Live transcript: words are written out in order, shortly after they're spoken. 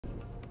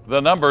The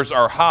numbers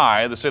are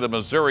high. The state of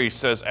Missouri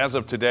says as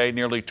of today,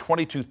 nearly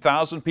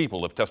 22,000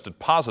 people have tested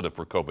positive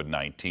for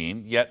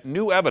COVID-19. Yet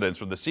new evidence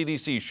from the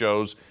CDC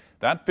shows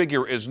that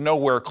figure is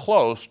nowhere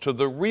close to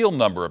the real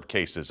number of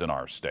cases in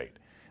our state.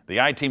 The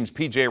I-Team's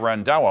PJ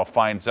Randawa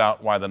finds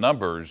out why the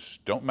numbers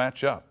don't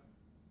match up.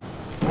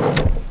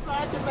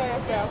 Slide your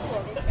mask out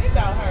for me. It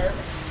don't hurt.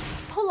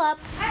 Pull up.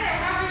 Hey,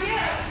 how are you?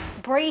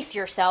 Brace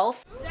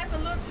yourself. That's a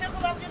little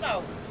tickle up your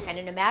nose. And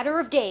in a matter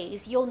of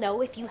days, you'll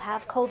know if you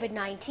have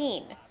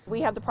COVID-19.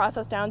 We have the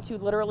process down to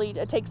literally,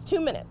 it takes 2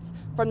 minutes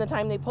from the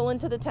time they pull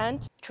into the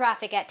tent.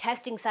 Traffic at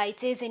testing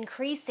sites is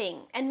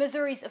increasing, and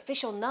Missouri's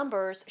official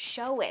numbers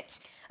show it.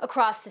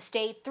 Across the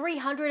state,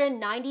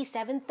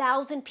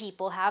 397,000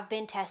 people have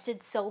been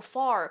tested so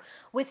far,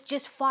 with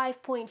just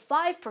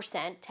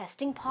 5.5%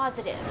 testing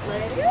positive.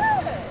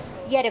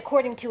 Yet,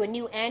 according to a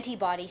new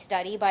antibody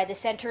study by the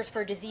Centers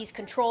for Disease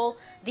Control,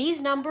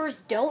 these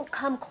numbers don't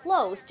come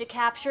close to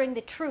capturing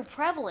the true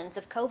prevalence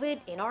of COVID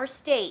in our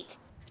state.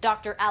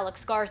 Dr.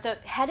 Alex Garza,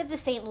 head of the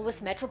St.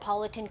 Louis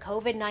Metropolitan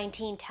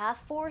COVID-19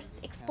 Task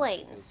Force,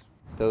 explains.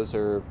 Those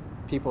are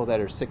people that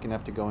are sick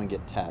enough to go and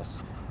get tests.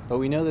 But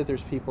we know that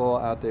there's people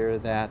out there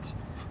that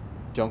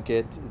don't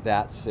get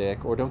that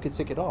sick or don't get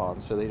sick at all,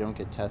 and so they don't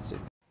get tested.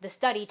 The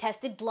study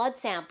tested blood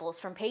samples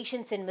from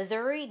patients in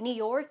Missouri, New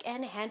York,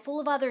 and a handful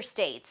of other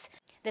states.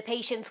 The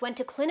patients went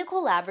to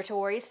clinical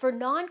laboratories for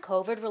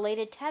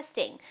non-COVID-related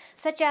testing,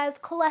 such as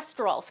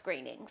cholesterol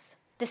screenings.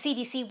 The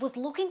CDC was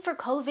looking for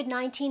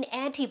COVID-19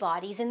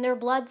 antibodies in their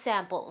blood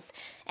samples,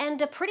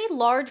 and a pretty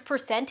large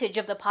percentage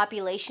of the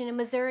population in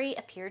Missouri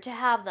appeared to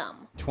have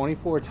them.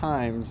 24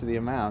 times the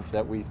amount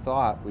that we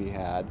thought we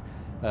had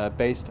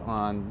based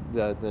on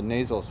the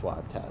nasal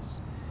swab tests.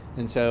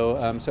 And so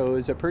it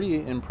was a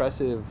pretty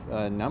impressive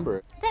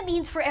number. That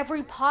means for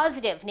every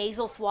positive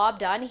nasal swab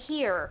done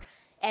here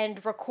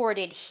and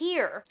recorded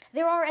here,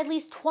 there are at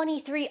least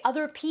 23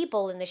 other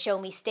people in the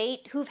Show Me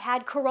State who've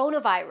had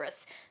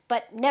coronavirus,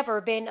 but never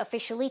been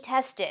officially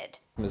tested.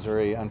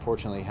 Missouri,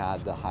 unfortunately,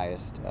 had the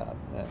highest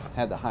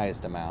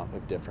amount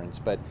of difference,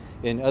 but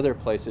in other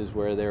places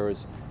where there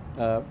was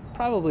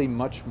probably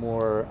much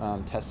more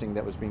testing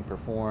that was being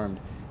performed,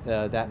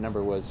 that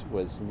number was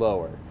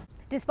lower.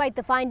 Despite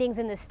the findings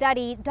in the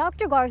study,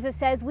 Dr. Garza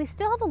says we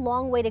still have a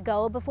long way to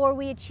go before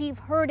we achieve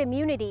herd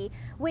immunity,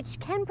 which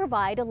can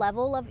provide a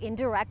level of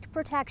indirect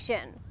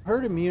protection.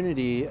 Herd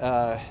immunity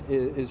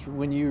is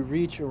when you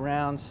reach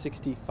around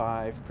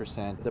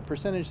 65%. The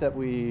percentage that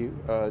we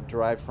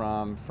derived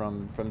from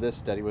this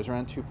study was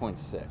around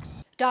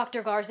 2.6.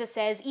 Dr. Garza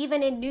says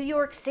even in New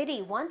York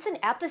City, once an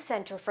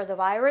epicenter for the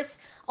virus,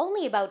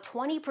 only about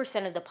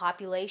 20% of the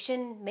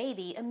population may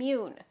be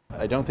immune.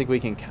 I don't think we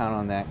can count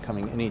on that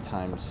coming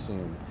anytime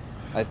soon.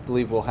 I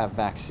believe we'll have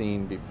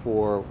vaccine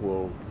before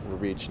we'll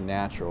reach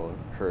natural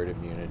herd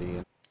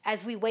immunity.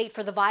 As we wait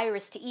for the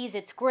virus to ease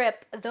its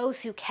grip,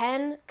 those who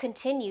can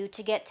continue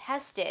to get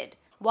tested,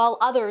 while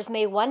others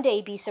may one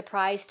day be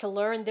surprised to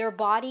learn their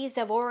bodies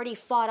have already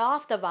fought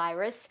off the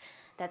virus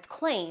that's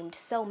claimed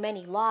so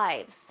many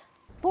lives.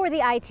 For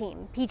the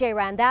I-Team, PJ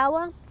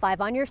Randawa,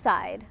 5 on your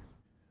side.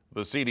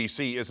 The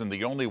CDC isn't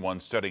the only one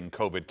studying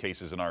COVID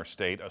cases in our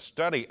state. A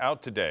study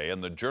out today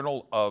in the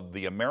Journal of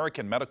the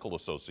American Medical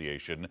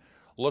Association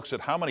looks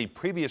at how many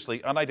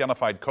previously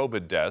unidentified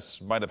COVID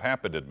deaths might have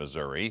happened in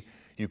Missouri.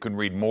 You can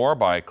read more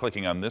by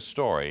clicking on this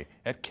story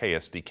at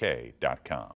ksdk.com.